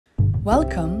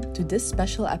Welcome to this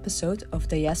special episode of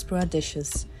Diaspora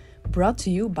Dishes, brought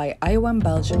to you by Voem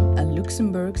Belgium and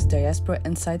Luxembourg's Diaspora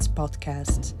Insights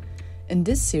Podcast. In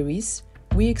this series,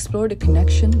 we explore the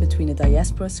connection between the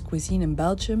diaspora's cuisine in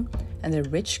Belgium and their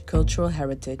rich cultural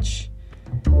heritage.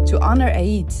 To honor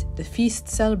Eid, the feast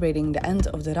celebrating the end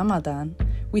of the Ramadan,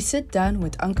 we sit down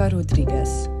with Anca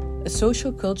Rodriguez, a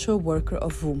social cultural worker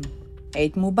of Voem.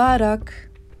 Eid Mubarak!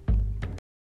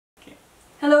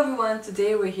 Hello everyone,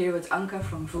 today we're here with Anca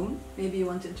from Voem. Maybe you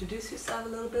want to introduce yourself a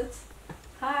little bit?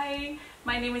 Hi,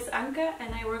 my name is Anca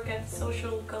and I work at a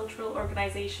social cultural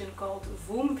organization called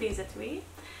Voem VZW.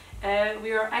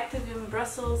 We are active in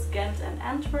Brussels, Ghent and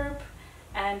Antwerp,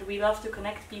 and we love to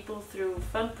connect people through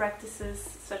fun practices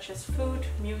such as food,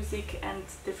 music and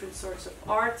different sorts of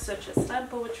art such as slam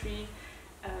poetry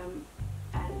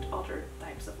and other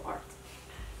types of art.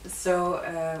 So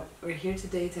we're here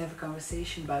today to have a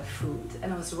conversation about food,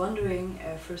 and I was wondering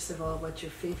first of all what your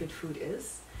favorite food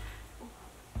is.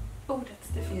 Oh, that's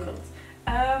difficult.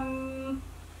 Yeah.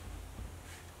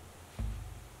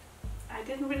 I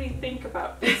didn't really think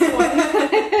about this one.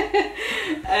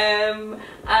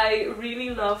 I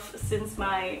really love, since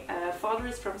my father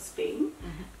is from Spain,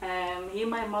 he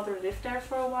and my mother lived there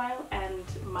for a while, and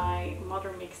my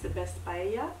mother makes the best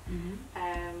paella.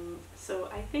 So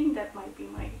I think that might be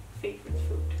my favorite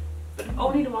food, but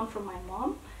only the one from my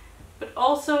mom. But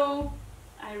also,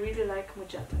 I really like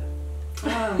mojata.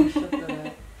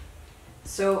 Oh,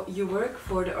 so you work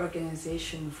for the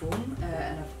organization Voem,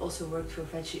 and I've also worked for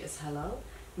Veggie is Halal.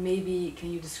 Maybe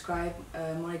can you describe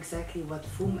more exactly what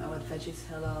Voem and what Veggie is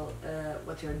Halal,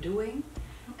 what you're doing,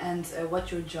 and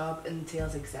what your job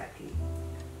entails exactly?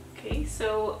 Okay,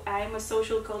 so I'm a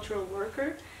social cultural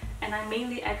worker, and I'm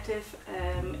mainly active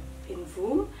in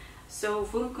Voem. So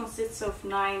Voem consists of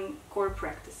 9 core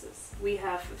practices. We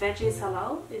have Veggie is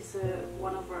Halal, is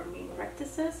one of our main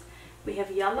practices. We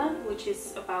have Yalla, which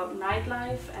is about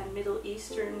nightlife and Middle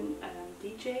Eastern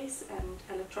DJs and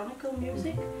electronical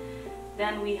music.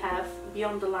 Then we have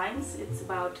Beyond the Lines, it's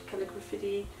about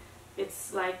calligraphy.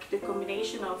 It's like the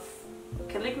combination of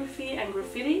calligraphy and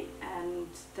graffiti. And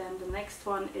then the next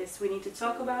one is We Need to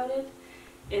Talk About It.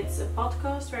 It's a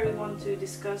podcast where we want to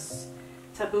discuss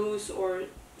taboos or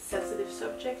sensitive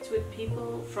subjects with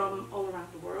people from all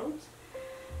around the world.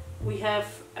 We have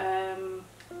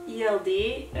ELD,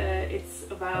 it's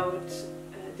about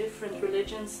different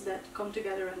religions that come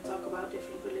together and talk about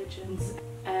different religions.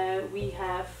 We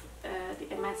have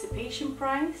the Emancipation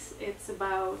Prize, it's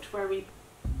about where we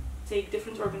take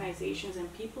different organizations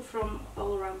and people from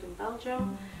all around in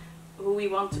Belgium who we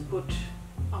want to put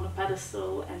on a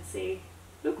pedestal and say,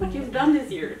 look what you've done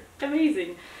this year,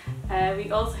 amazing.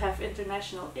 We also have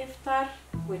International Iftar,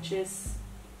 which is,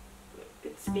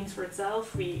 it speaks for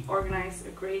itself. We organize a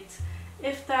great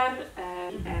Iftar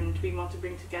and we want to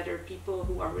bring together people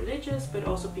who are religious but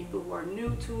also people who are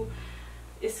new to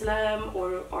Islam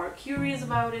or are curious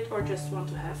about it or just want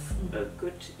to have a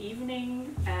good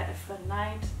evening, a fun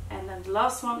night. And then the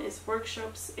last one is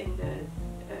workshops in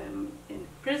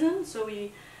prison. So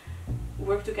we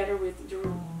work together with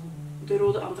the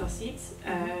Rode Antraciet,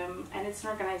 and it's an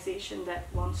organization that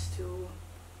wants to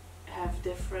have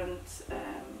different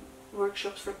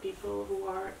workshops for people who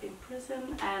are in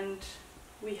prison, and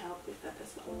we help with that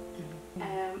as well.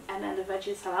 And then the Veggie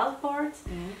is Halal part,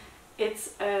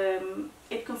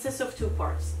 it consists of 2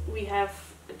 parts. We have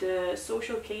the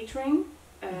social catering,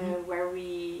 where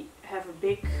we have a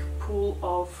big pool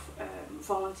of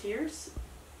volunteers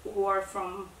who are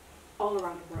from all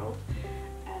around the world,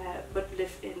 but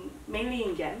live mainly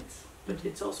in Ghent, but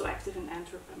it's also active in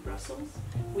Antwerp and Brussels.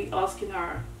 We ask in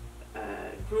our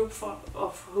group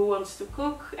of who wants to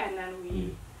cook, and then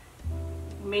we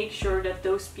make sure that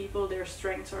those people, their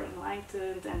strengths are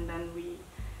enlightened, and then we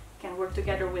can work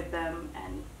together with them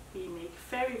and we make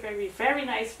very, very, very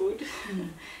nice food.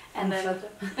 And then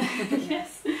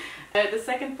yes, the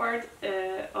second part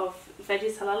of Veggie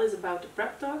is Halal is about the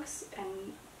prep talks,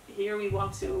 and here we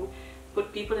want to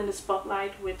put people in the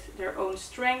spotlight with their own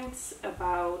strengths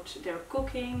about their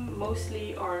cooking.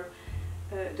 Mostly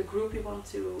the group we want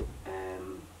to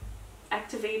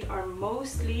activate are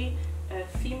mostly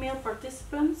female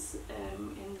participants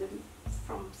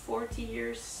from 40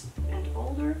 years and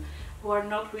older who are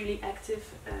not really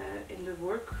active in the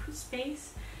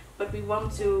workspace, but we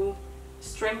want to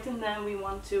strengthen them. We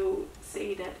want to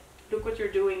say that look what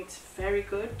you're doing, it's very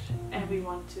good, and we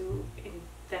want to in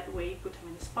that way put them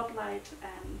in the spotlight,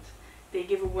 and they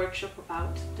give a workshop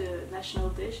about the national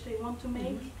dish they want to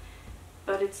make.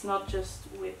 But it's not just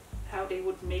with how they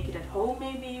would make it at home.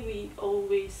 Maybe we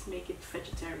always make it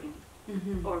vegetarian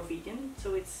or vegan,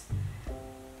 so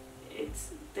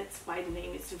that's why the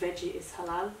name is Veggie is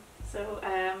halal. So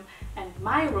and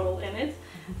my role in it,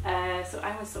 so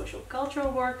I'm a social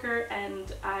cultural worker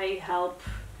and I help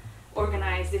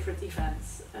organize different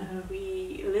events.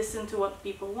 We listen to what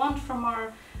people want from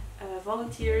our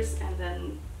volunteers, and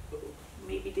then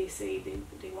maybe they say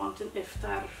they want an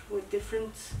iftar with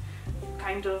different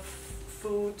kind of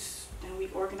foods, and we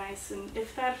organize an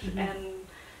iftar. And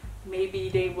maybe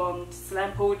they want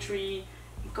slam poetry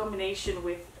in combination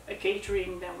with a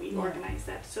catering, then we organize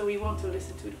that. So we want to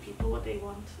listen to the people what they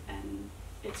want, and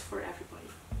it's for everybody.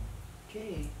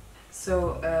 Okay.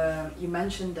 So you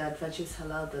mentioned that Veggie is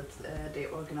Halal, that they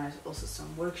organize also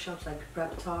some workshops like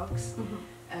prep talks,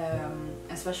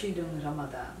 especially during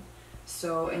Ramadan.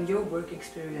 So in your work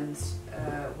experience,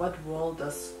 what role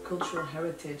does cultural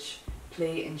heritage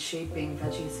play in shaping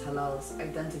Veggie is Halal's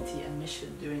identity and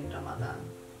mission during Ramadan?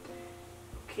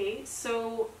 Okay,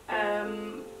 so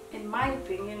in my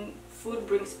opinion, food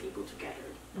brings people together.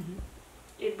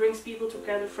 It brings people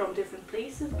together from different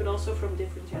places, but also from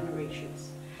different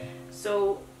generations.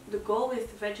 So the goal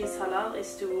with Veggie is Halal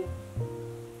is to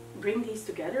bring these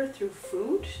together through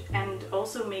food and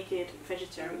also make it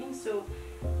vegetarian, so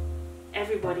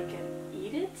everybody can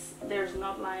eat it. There's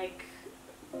not like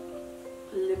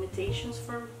limitations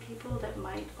for people that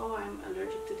might, oh, I'm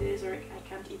allergic to this, or I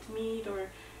can't eat meat, or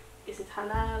is it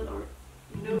halal, or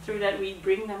through that we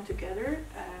bring them together,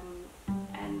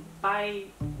 and by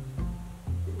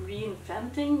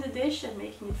reinventing the dish and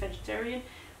making it vegetarian,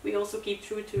 we also keep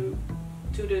true to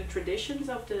the traditions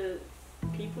of the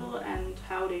people and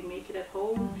how they make it at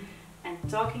home, and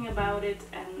talking about it,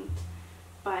 and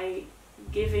by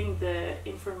giving the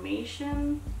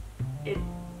information, it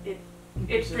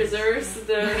preserves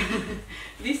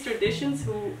these traditions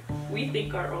who we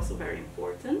think are also very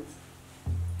important.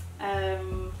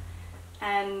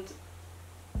 And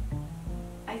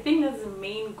I think that's the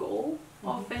main goal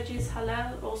of Veggie is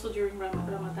Halal. Also during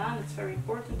Ramadan, it's very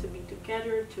important to be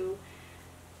together, to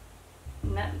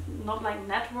not like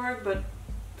network, but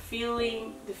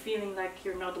feeling like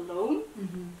you're not alone.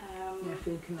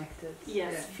 Feeling connected.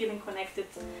 Yes, feeling connected,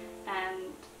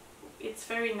 and it's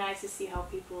very nice to see how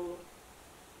people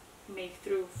make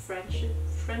through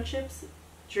friendships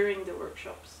during the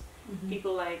workshops.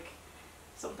 People like,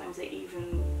 sometimes they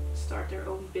even start their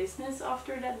own business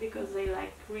after that, because they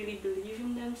like really believe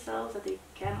in themselves, that they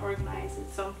can organize it,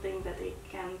 something that they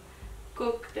can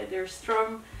cook, that they're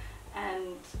strong,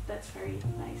 and that's very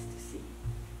nice to see.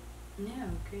 Yeah,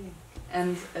 okay.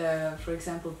 And for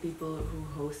example, people who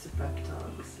host the prep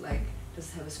talks, like, does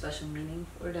it have a special meaning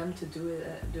for them to do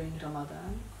it during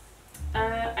Ramadan?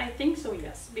 I think so,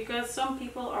 yes, because some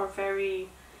people are very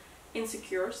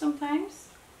insecure sometimes,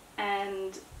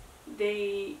 and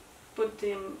they put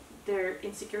their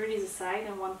insecurities aside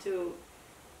and want to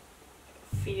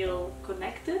feel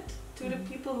connected to the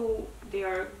people who they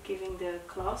are giving the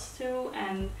class to,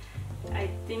 and I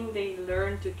think they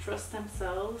learn to trust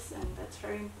themselves, and that's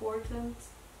very important.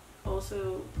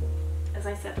 Also, as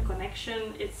I said, the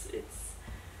connection, it's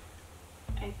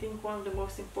I think one of the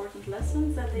most important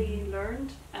lessons that they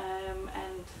learned,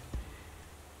 and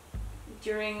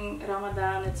during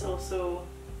Ramadan it's also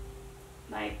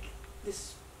like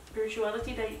this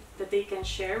spirituality that they can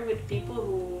share with people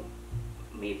who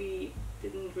maybe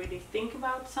didn't really think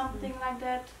about something like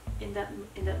that in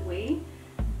that way.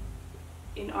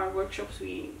 In our workshops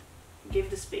we give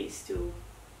the space to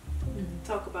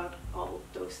talk about all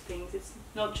those things. It's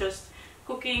not just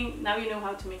cooking, now you know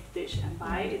how to make the dish and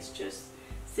buy. It's just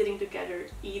sitting together,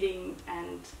 eating,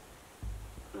 and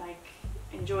like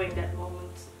enjoying that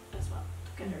moment as well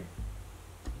together.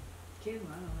 Okay,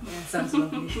 wow. Yeah, sounds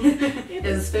lovely. It's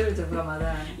the spirit of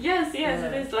Ramadan. Yes,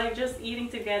 it is like just eating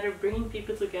together, bringing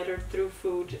people together through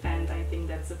food, and I think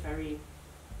that's a very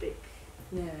big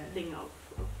thing of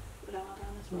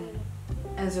Ramadan as well.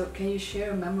 And so, can you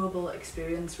share a memorable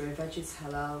experience where Veggie is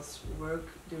Halal's work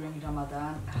during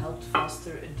Ramadan helped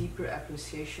foster a deeper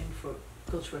appreciation for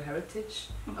cultural heritage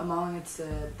among its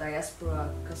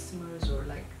diaspora customers, or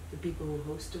like the people who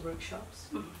host the workshops?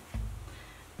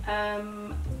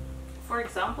 For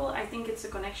example, I think it's a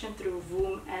connection through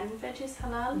Voem and Veggie is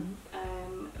Halal.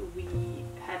 We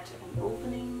had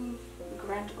an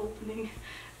grand opening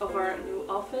of our new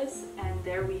office, and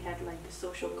there we had like the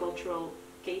social cultural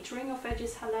catering of Veggie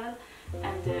is Halal,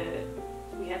 and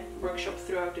we had workshops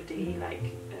throughout the day, like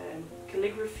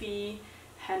calligraphy,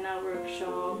 henna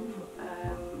workshop,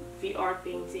 VR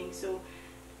painting. So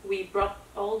we brought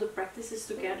all the practices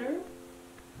together,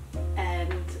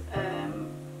 and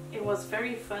it was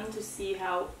very fun to see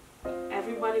how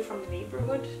everybody from the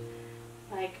neighborhood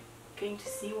like came to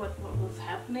see what was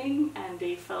happening, and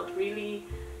they felt really.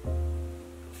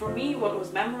 For me, what was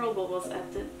memorable was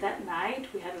that night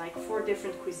we had like 4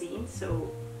 different cuisines, so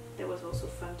that was also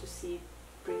fun to see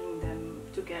bringing them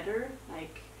together.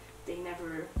 Like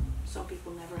some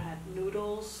people never had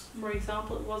noodles, for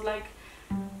example. It was like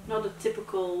not a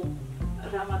typical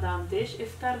Ramadan dish,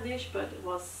 Iftar dish, but it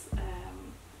was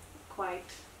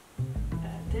quite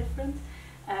different.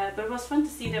 But it was fun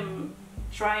to see them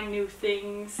trying new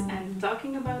things and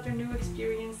talking about their new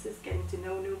experiences, getting to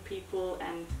know new people,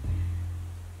 and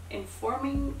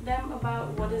informing them about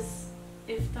what is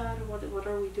Iftar, what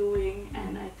are we doing,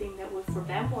 and I think that for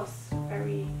them was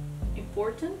very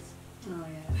important. Oh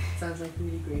yeah, sounds like a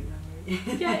really great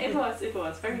memory. Yeah, it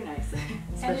was very nice.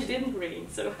 And it didn't rain,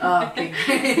 so. Oh, okay.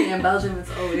 In Belgium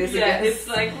it's always it's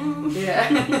like yeah.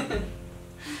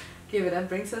 Okay, but that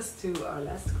brings us to our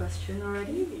last question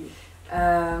already.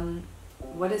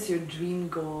 What is your dream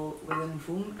goal within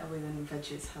Voem and within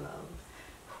Veggies Halal?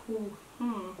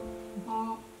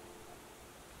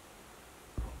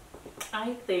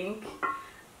 I think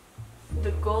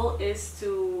the goal is to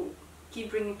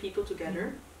keep bringing people together,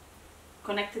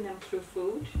 connecting them through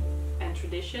food and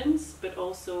traditions, but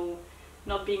also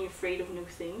not being afraid of new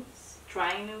things,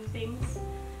 trying new things.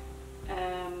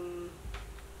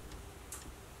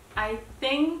 I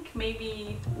think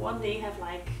maybe one day have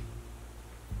like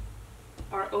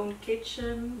our own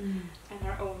kitchen and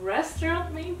our own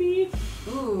restaurant maybe.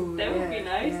 Ooh, that would be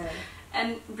nice. Yeah. And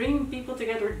bringing people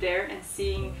together there and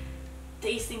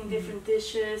tasting different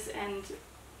dishes, and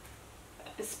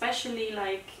especially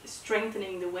like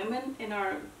strengthening the women in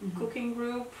our cooking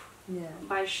group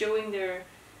by showing their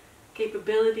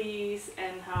capabilities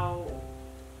and how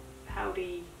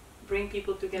they bring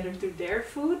people together through their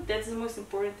food. That's the most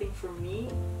important thing for me,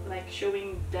 like showing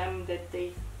them that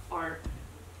they are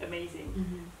amazing.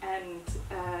 And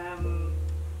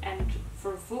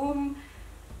for Voem,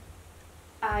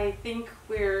 I think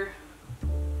we're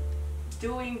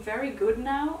doing very good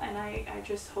now, and I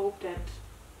just hope that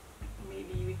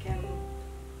maybe we can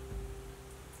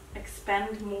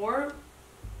expand more.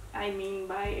 I mean,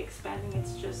 by expanding,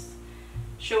 it's just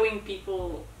showing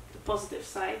people the positive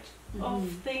side of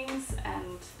things,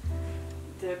 and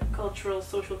the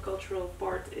social cultural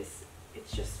part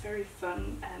it's just very fun,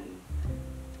 and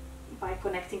by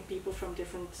connecting people from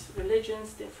different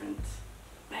religions, different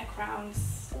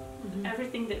backgrounds,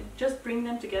 everything, that just bring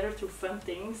them together through fun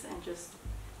things and just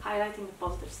highlighting the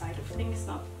positive side of things,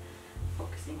 not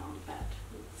focusing on the bad.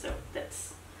 So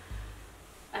that's,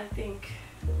 I think,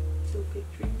 2 big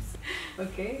dreams.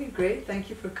 Okay, great. Thank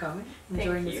you for coming.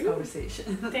 Enjoying this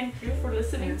conversation. Thank you for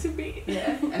listening to me.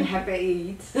 Yeah, and happy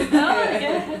Eid. Oh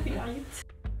yeah, happy Eid.